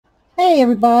Hey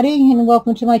everybody, and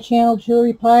welcome to my channel,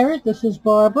 Jewelry Pirate. This is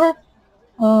Barbara.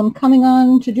 Coming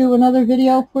on to do another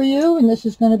video for you, and this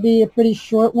is going to be a pretty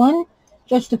short one.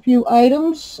 Just a few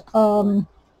items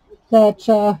that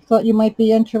thought you might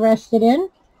be interested in.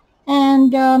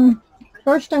 And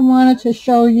first I wanted to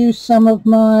show you some of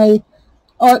my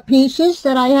art pieces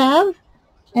that I have.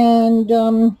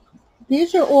 And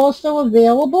these are also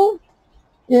available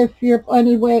if you're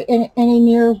any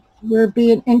near we're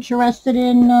being interested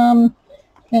in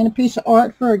a piece of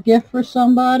art for a gift for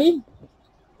somebody.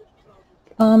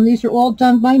 These are all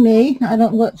done by me.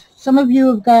 Some of you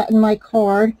have gotten my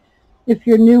card. If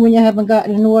you're new and you haven't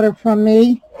gotten an order from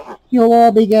me, you'll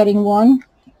all be getting one.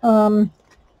 I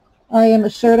am a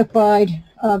certified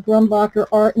Grumbacher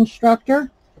art instructor,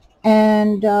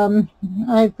 and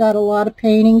I've got a lot of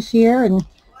paintings here, and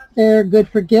they're good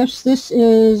for gifts. This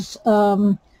is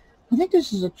I think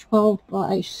this is a 12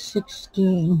 by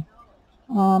 16.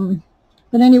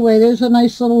 But anyway, there's a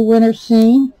nice little winter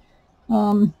scene.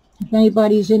 If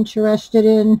anybody's interested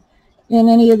in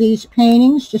any of these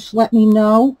paintings, just let me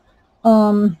know.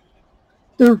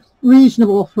 They're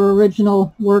reasonable for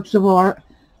original works of art.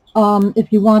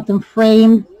 If you want them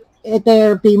framed,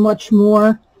 there'd be much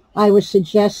more. I would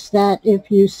suggest that if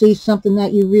you see something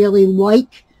that you really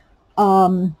like,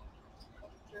 you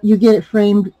get it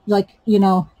framed, like, you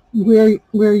know,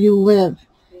 where you live,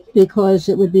 because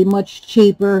it would be much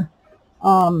cheaper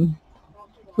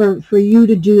for you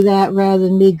to do that rather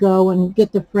than me go and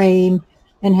get the frame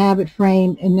and have it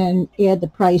framed and then add the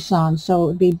price on. So it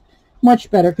would be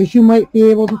much better, because you might be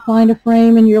able to find a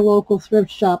frame in your local thrift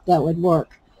shop that would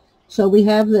work. So we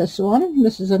have this one.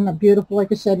 This is a beautiful,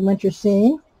 like I said, winter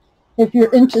scene. If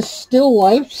you're into still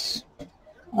lifes,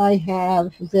 I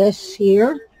have this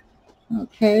here,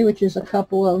 okay, which is a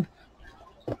couple of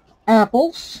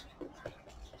apples.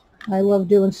 I love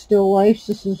doing still lifes.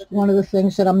 This is one of the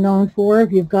things that I'm known for.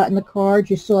 If you've gotten the card,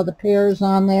 you saw the pears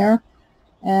on there,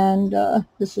 and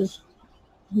this is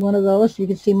one of those. You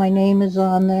can see my name is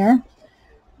on there.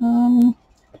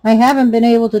 I haven't been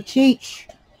able to teach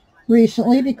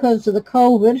recently because of the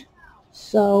COVID,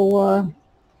 so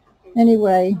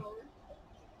anyway,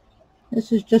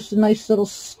 this is just a nice little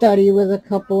study with a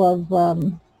couple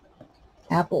of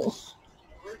apples.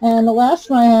 And the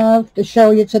last one I have to show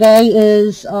you today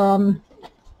is a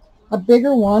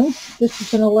bigger one. This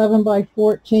is an 11 by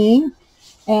 14,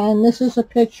 and this is a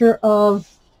picture of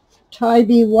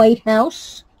Tybee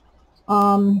Lighthouse.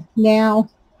 Now,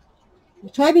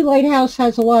 Tybee Lighthouse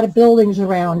has a lot of buildings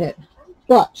around it,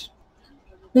 but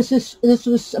this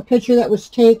was a picture that was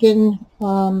taken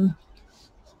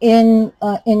in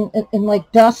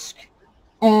like dusk,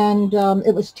 and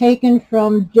it was taken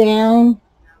from down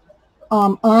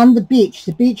on the beach.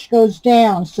 The beach goes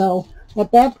down, so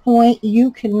at that point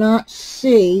you cannot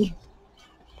see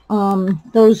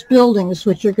those buildings,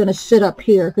 which are going to sit up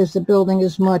here because the building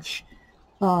is much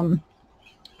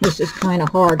this is kind of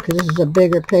hard because this is a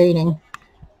bigger painting,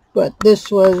 but this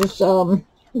was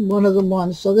one of the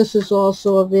ones. So this is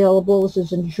also available. This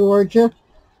is in Georgia.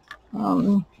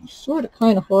 Sort of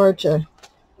kind of hard to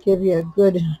give you a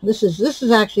good, this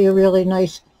is actually a really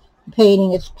nice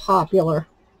painting. It's popular.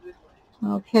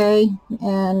 Okay,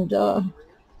 and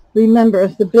remember,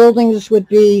 the buildings would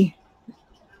be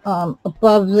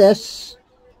above this.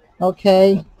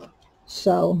 Okay,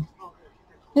 so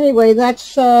anyway,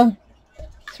 that's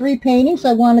 3 paintings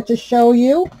I wanted to show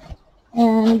you,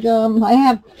 and I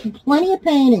have plenty of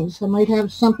paintings. I might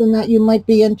have something that you might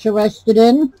be interested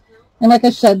in, and like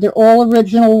I said, they're all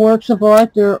original works of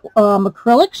art. They're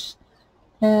acrylics,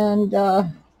 and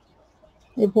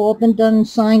they've all been done and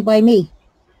signed by me.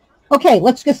 Okay,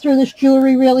 let's get through this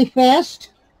jewelry really fast.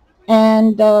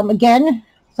 And again,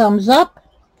 thumbs up,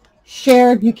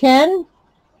 share if you can.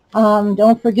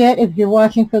 Don't forget, if you're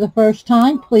watching for the first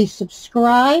time, please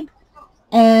subscribe.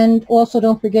 And also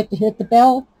don't forget to hit the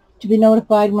bell to be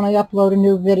notified when I upload a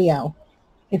new video.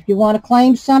 If you want to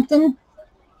claim something,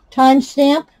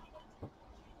 timestamp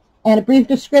and a brief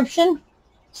description,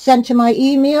 send to my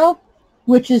email,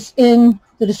 which is in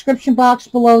the description box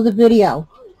below the video.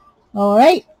 All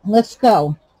right, let's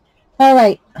go. All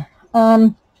right,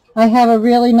 I have a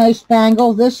really nice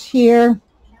bangle. This here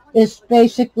is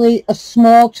basically a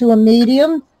small to a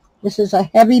medium. This is a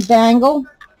heavy bangle.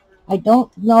 I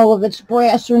don't know if it's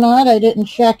brass or not. I didn't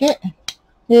check it.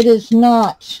 It is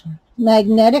not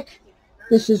magnetic.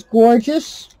 This is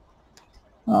gorgeous.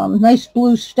 Nice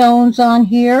blue stones on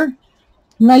here.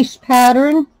 Nice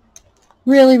pattern.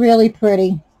 Really, really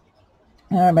pretty.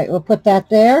 All right, we'll put that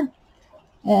there.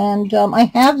 And I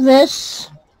have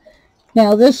this.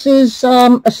 Now this is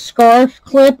a scarf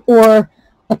clip or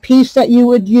a piece that you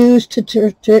would use to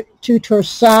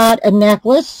torsade a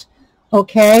necklace.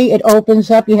 Okay, it opens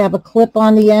up. You have a clip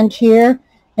on the end here,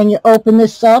 and you open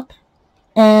this up,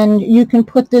 and you can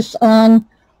put this on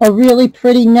a really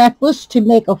pretty necklace to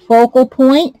make a focal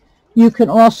point. You can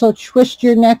also twist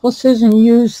your necklaces and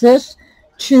use this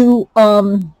to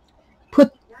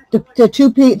put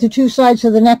the two sides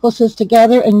of the necklaces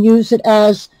together and use it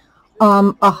as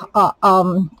an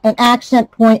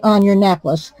accent point on your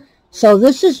necklace. So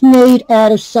this is made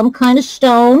out of some kind of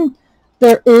stone.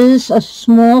 There is a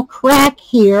small crack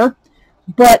here,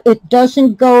 but it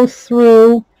doesn't go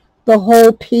through the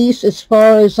whole piece as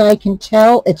far as I can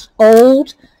tell. It's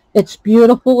old. It's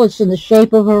beautiful. It's in the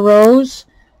shape of a rose,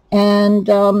 and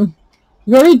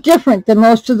very different than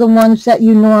most of the ones that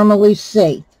you normally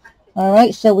see. All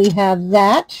right, so we have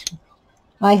that.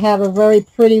 I have a very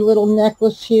pretty little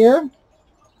necklace here.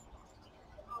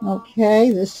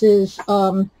 Okay, this is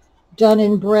done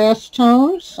in brass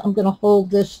tones. I'm going to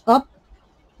hold this up.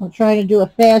 I'm trying to do a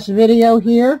fast video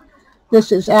here.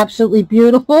 This is absolutely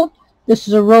beautiful. This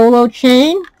is a Rolo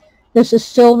chain. This is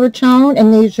silver tone,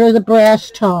 and these are the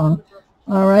brass tone.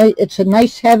 All right, it's a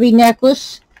nice heavy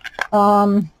necklace.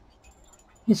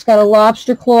 It's got a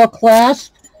lobster claw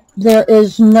clasp. There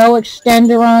is no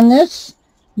extender on this.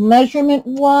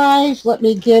 Measurement-wise, let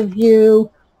me give you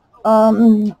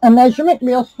a measurement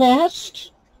real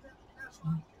fast.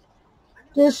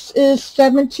 This is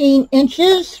 17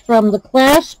 inches from the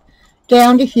clasp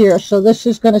down to here. So this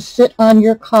is going to sit on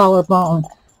your collarbone.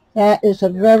 That is a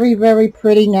very, very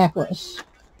pretty necklace.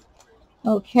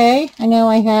 Okay, I know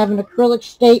I have an acrylic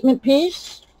statement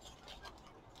piece,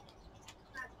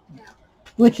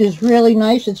 which is really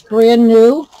nice. It's brand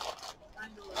new.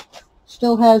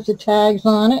 Still has the tags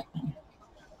on it.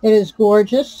 It is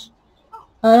gorgeous.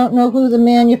 I don't know who the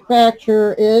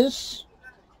manufacturer is.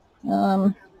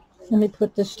 Let me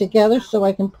put this together so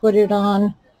I can put it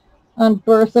on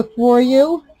Bertha for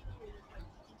you.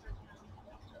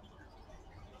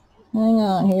 Hang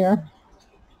on here.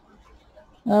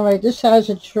 All right, this has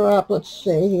a drop. Let's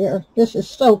see here. This is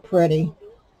so pretty.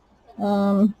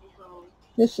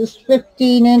 This is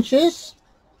 15 inches.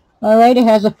 All right, it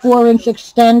has a 4-inch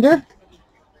extender.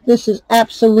 This is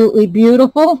absolutely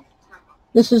beautiful.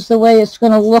 This is the way it's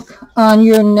going to look on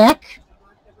your neck.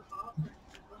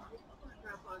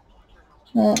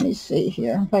 Let me see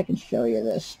here if I can show you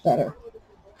this better.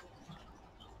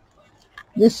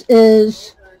 This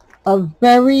is a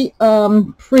very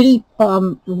pretty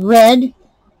red,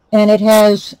 and it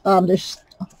has, there's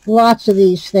lots of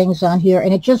these things on here,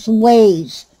 and it just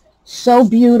lays so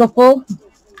beautiful.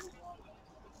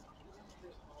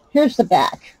 Here's the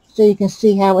back, so you can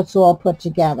see how it's all put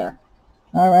together.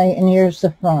 All right, and here's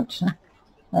the front.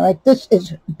 All right, this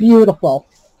is beautiful.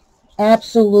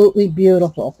 Absolutely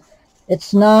beautiful.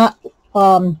 It's not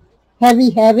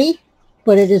heavy,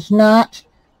 but it is not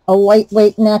a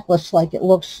lightweight necklace like it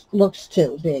looks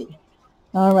to be.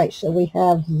 All right, so we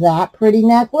have that pretty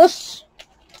necklace.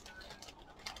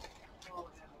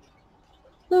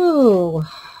 Ooh.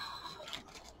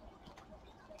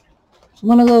 It's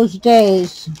one of those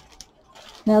days.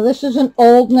 Now, this is an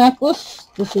old necklace.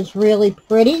 This is really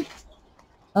pretty.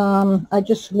 I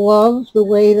just love the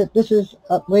way that this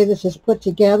is put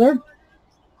together.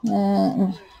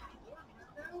 And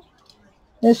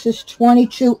this is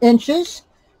 22 inches.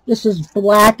 This is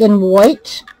black and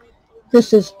white.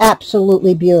 This is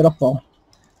absolutely beautiful.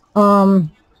 I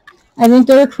think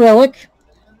they're acrylic,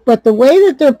 but the way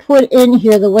that they're put in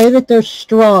here, the way that they're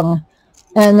strung,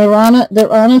 and they're on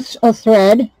a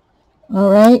thread, all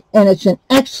right, and it's in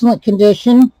excellent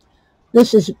condition.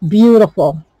 This is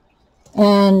beautiful.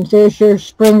 And there's your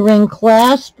spring ring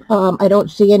clasp. I don't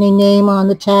see any name on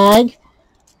the tag.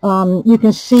 You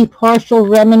can see partial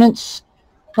remnants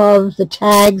of the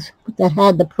tags that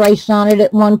had the price on it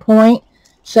at one point.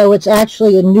 So it's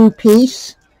actually a new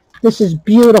piece. This is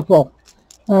beautiful.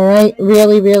 All right,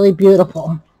 really, really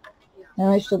beautiful. All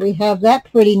right, so we have that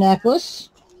pretty necklace.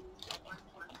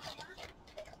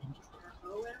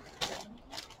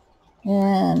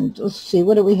 And let's see,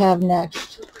 what do we have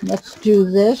next? Let's do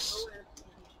this.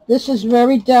 This is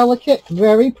very delicate,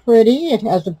 very pretty. It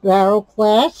has a barrel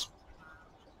clasp.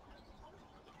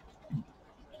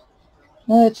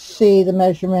 Let's see the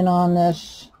measurement on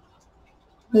this.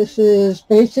 This is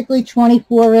basically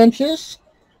 24 inches.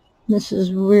 This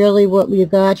is really what we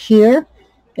got here.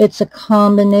 It's a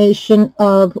combination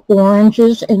of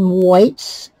oranges and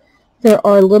whites. There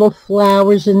are little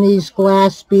flowers in these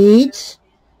glass beads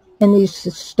in these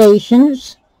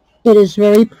stations. It is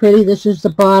very pretty. This is the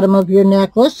bottom of your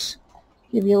necklace.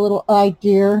 Give you a little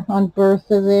idea on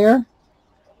Bertha there.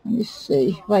 Let me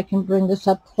see if I can bring this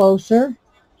up closer.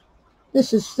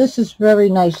 This is very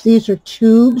nice. These are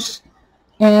tubes,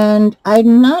 and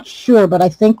I'm not sure, but I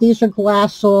think these are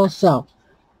glass also.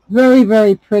 Very,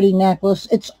 very pretty necklace.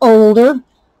 It's older.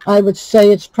 I would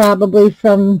say it's probably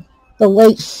from the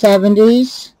late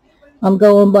 70s. I'm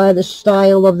going by the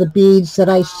style of the beads that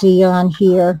I see on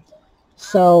here.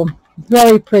 So,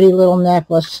 very pretty little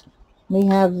necklace. We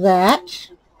have that.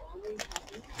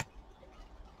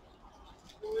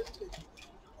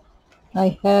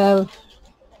 I have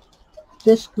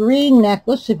this green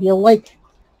necklace, if you like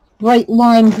bright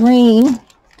lime green.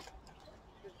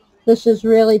 This is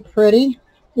really pretty.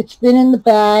 It's been in the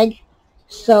bag,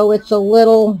 so it's a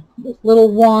little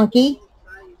wonky,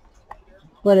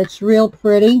 but it's real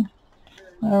pretty.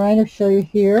 All right, I'll show you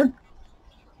here.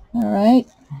 All right,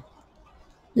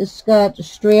 this got the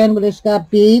strand, but it's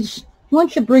got beads.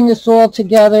 Once you bring this all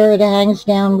together, it hangs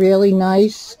down really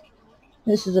nice.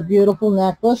 This is a beautiful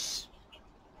necklace.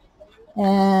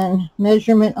 And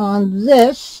measurement on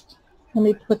this, let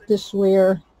me put this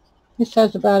where, this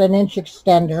has about an inch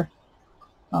extender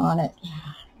on it.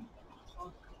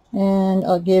 And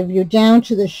I'll give you down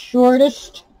to the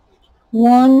shortest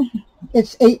one,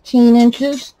 it's 18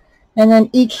 inches. And then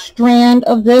each strand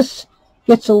of this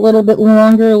gets a little bit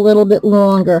longer, a little bit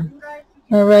longer.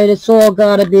 All right, it's all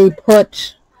got to be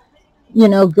put, you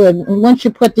know, good. And once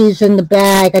you put these in the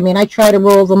bag, I mean, I try to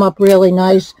roll them up really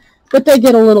nice, but they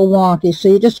get a little wonky, so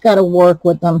you just got to work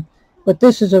with them. But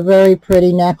this is a very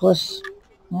pretty necklace.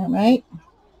 All right,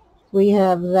 we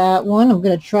have that one. I'm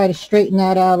going to try to straighten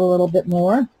that out a little bit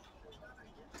more.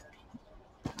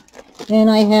 And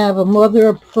I have a mother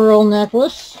of pearl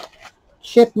necklace,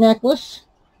 chip necklace.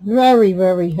 Very,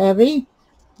 very heavy,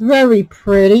 very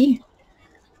pretty.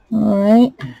 All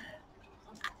right.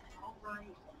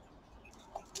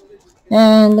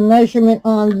 And the measurement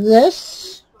on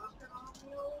this,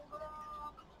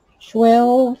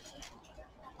 12,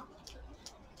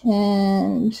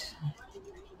 and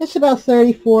it's about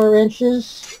 34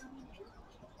 inches.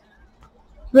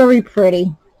 Very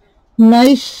pretty.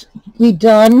 Nicely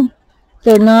done.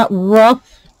 They're not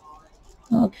rough.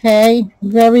 Okay,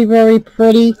 very, very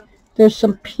pretty. There's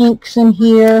some pinks in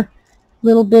here. A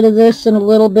little bit of this and a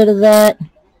little bit of that.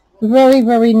 Very,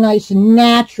 very nice.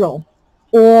 Natural.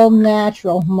 All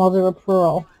natural mother of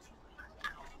pearl.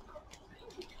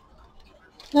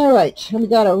 All right, we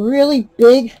got a really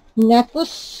big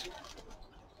necklace.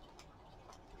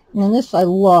 And this I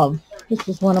love. This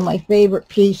is one of my favorite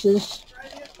pieces.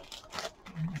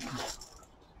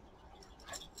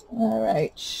 All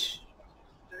right.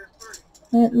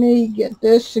 Let me get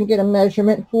this and get a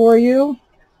measurement for you.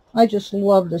 I just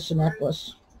love this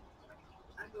necklace.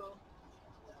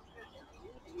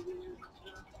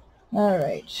 All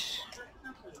right.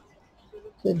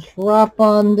 The drop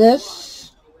on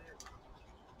this.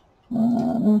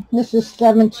 This is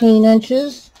 17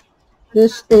 inches.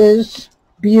 This is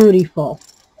beautiful.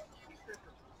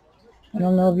 I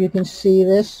don't know if you can see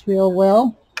this real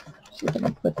well. Let's see if I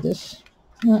can put this.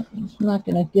 No, it's not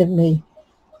going to give me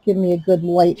a good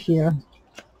light here.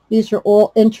 These are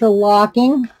all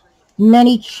interlocking.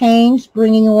 Many chains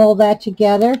bringing all that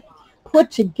together.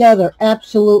 Put together,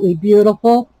 absolutely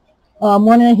beautiful.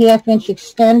 1.5 inch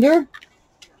extender.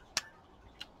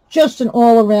 Just an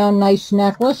all-around nice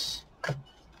necklace.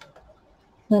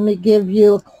 Let me give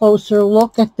you a closer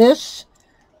look at this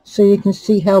so you can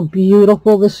see how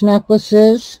beautiful this necklace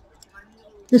is.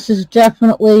 This is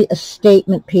definitely a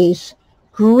statement piece.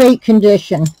 Great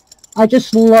condition. I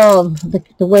just love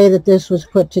the way that this was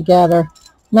put together.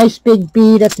 Nice big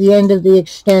bead at the end of the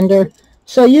extender.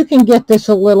 So you can get this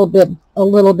a little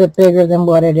bit bigger than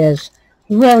what it is.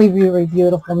 Very, very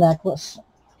beautiful necklace.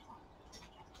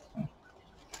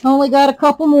 Only got a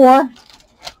couple more.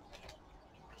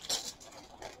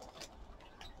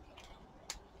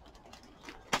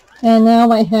 And now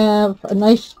I have a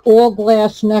nice all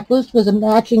glass necklace with a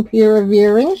matching pair of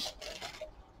earrings.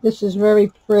 This is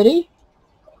very pretty.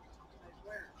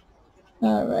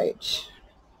 All right.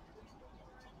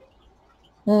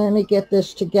 Let me get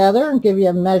this together and give you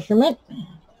a measurement.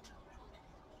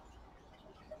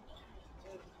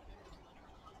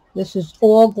 This is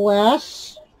all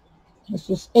glass. This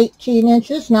is 18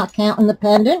 inches, not counting the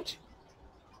pendant.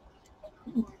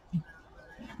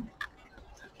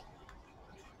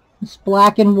 It's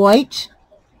black and white.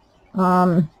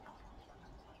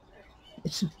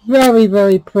 It's very,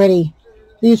 very pretty.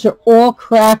 These are all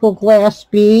crackle glass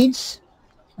beads.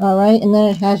 All right, and then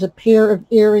it has a pair of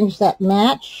earrings that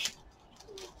match.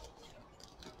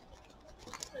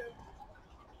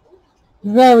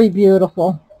 Very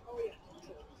beautiful.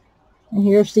 And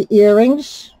here's the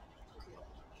earrings.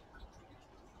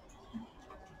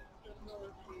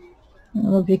 I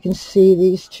don't know if you can see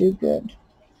these too good.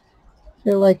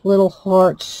 They're like little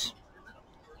hearts.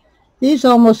 These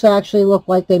almost actually look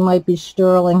like they might be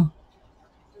sterling.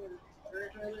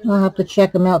 I'll have to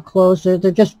check them out closer.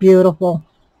 They're just beautiful.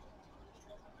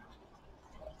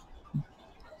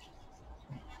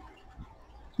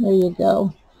 There you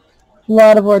go. A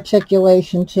lot of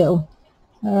articulation too.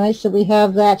 All right, so we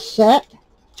have that set.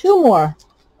 Two more.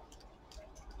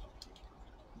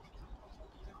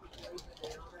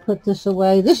 Put this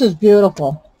away. This is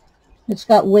beautiful. It's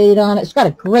got weight on it. It's got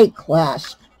a great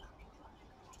clasp.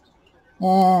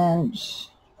 And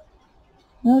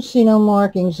I don't see no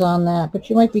markings on that, but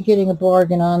you might be getting a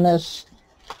bargain on this.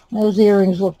 Those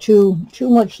earrings look too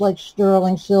much like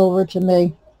sterling silver to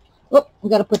me. Oh, I've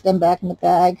got to put them back in the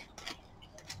bag.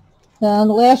 And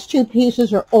the last two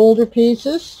pieces are older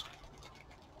pieces.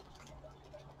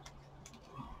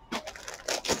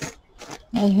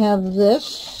 I have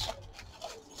this,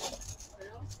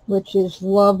 which is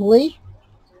lovely.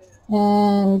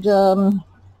 And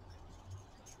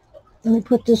let me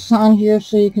put this on here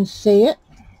so you can see it.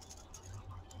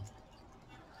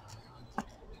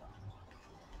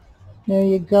 There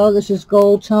you go. This is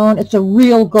gold tone. It's a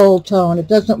real gold tone. It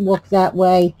doesn't look that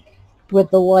way with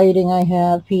the lighting I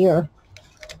have here.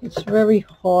 It's very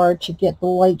hard to get the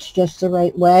lights just the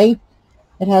right way.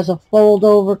 It has a fold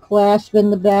over clasp in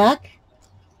the back.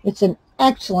 It's an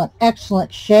excellent,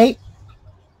 excellent shape.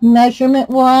 Measurement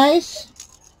wise,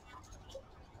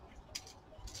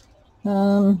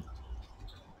 18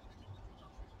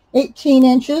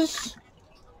 inches.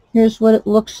 Here's what it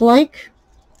looks like.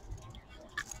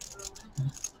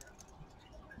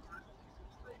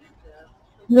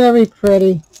 Very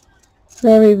pretty.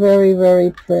 Very, very,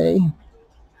 very pretty.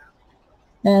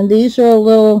 And these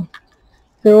are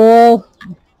they're all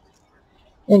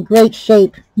in great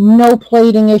shape. No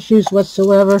plating issues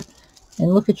whatsoever.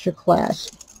 And look at your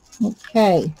clasp.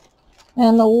 Okay.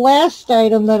 And the last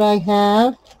item that I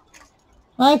have,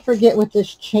 I forget what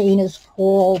this chain is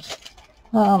called.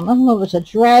 I don't know if it's a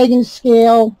dragon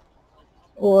scale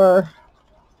or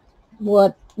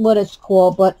what it's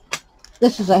called, but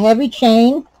this is a heavy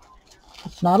chain.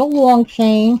 It's not a long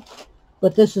chain,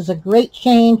 but this is a great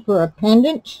chain for a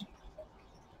pendant.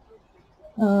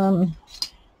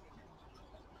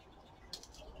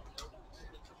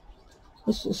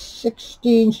 This is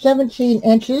 17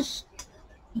 inches.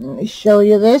 Let me show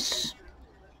you this.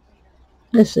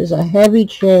 This is a heavy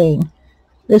chain.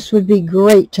 This would be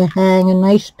great to hang a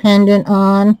nice pendant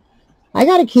on. I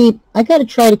gotta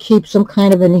try to keep some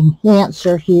kind of an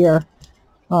enhancer here,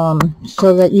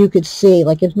 so that you could see,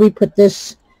 like if we put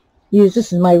this, this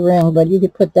is my ring, but you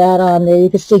could put that on there. You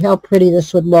could see how pretty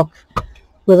this would look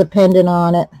with a pendant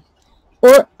on it,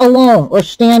 or alone, or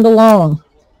stand alone.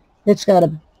 It's got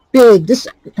a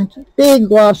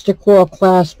big lobster claw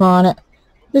clasp on it.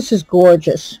 This is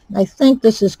gorgeous. I think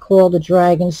this is called a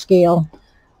dragon scale.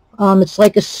 It's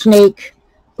like a snake,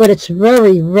 but it's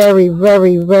very, very,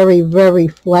 very, very, very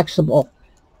flexible.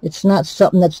 It's not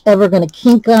something that's ever going to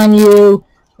kink on you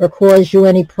or cause you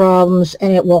any problems,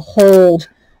 and it will hold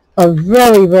a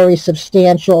very, very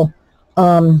substantial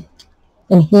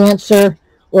enhancer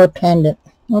or pendant.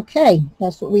 Okay,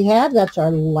 that's what we have. That's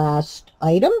our last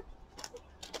item.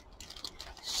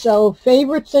 So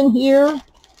favorites in here.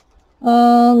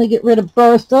 Let me get rid of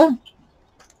Bertha.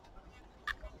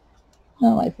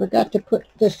 Oh, I forgot to put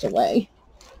this away.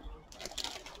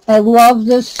 I love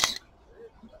this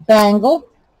bangle.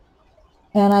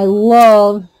 And I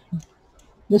love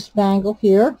this bangle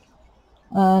here.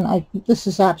 And this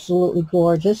is absolutely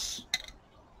gorgeous.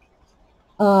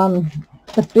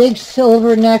 The big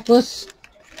silver necklace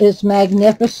is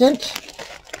magnificent.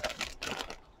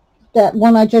 That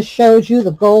one I just showed you,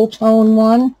 the gold tone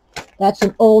one, that's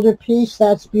an older piece.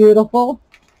 That's beautiful.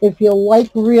 If you like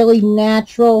really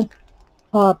natural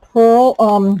pearl,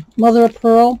 mother of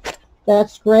pearl,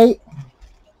 that's great.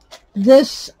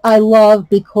 This I love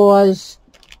because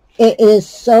it is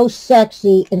so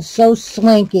sexy and so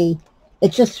slinky.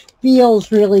 It just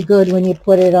feels really good when you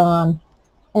put it on.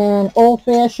 And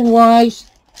old-fashioned wise,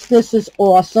 this is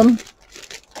awesome.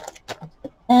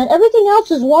 And everything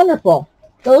else is wonderful.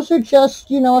 Those are just,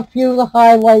 you know, a few of the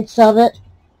highlights of it.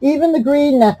 Even the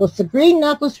green necklace. The green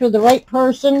necklace for the right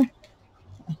person,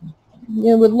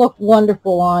 it would look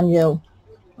wonderful on you.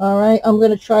 All right, I'm going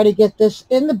to try to get this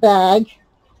in the bag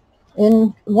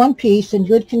in one piece in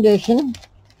good condition.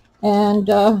 And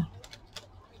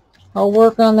I'll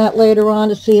work on that later on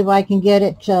to see if I can get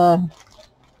it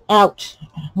out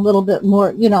a little bit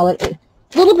more. You know, a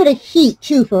little bit of heat,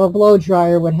 too, for a blow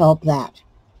dryer would help that.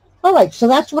 All right, so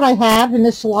that's what I have in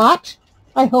this lot.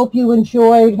 I hope you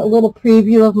enjoyed a little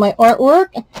preview of my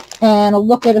artwork and a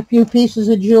look at a few pieces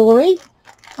of jewelry.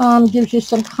 Gives you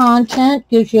some content,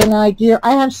 gives you an idea.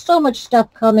 I have so much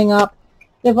stuff coming up.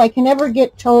 If I can ever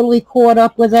get totally caught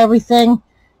up with everything,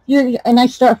 and I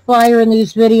start firing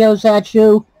these videos at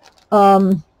you,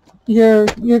 you're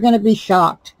going to be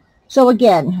shocked. So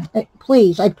again,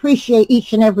 please, I appreciate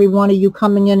each and every one of you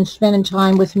coming in and spending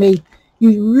time with me.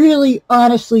 You really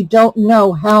honestly don't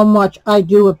know how much I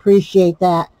do appreciate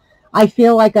that. I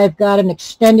feel like I've got an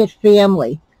extended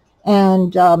family,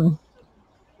 and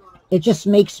it just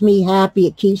makes me happy.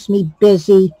 It keeps me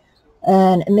busy,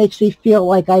 and it makes me feel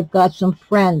like I've got some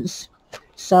friends.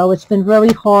 So it's been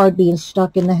very hard being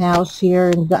stuck in the house here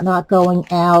and not going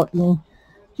out. And,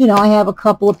 you know, I have a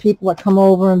couple of people that come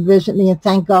over and visit me, and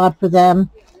thank God for them.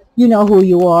 You know who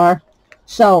you are.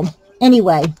 So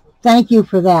anyway, thank you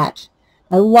for that.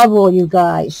 I love all you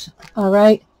guys. All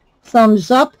right. Thumbs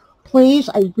up, please.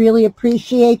 I really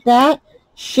appreciate that.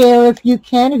 Share if you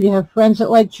can, if you have friends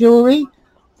that like jewelry.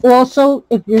 Also,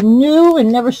 if you're new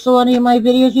and never saw any of my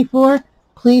videos before,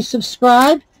 please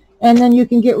subscribe. And then you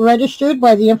can get registered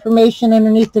by the information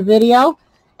underneath the video.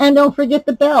 And don't forget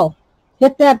the bell.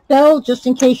 Hit that bell just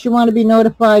in case you want to be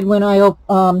notified when I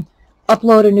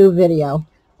upload a new video.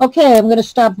 Okay, I'm going to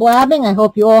stop blabbing. I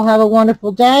hope you all have a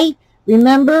wonderful day.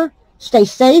 Remember, stay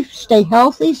safe, stay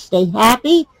healthy, stay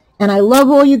happy, and I love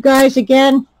all you guys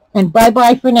again, and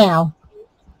bye-bye for now.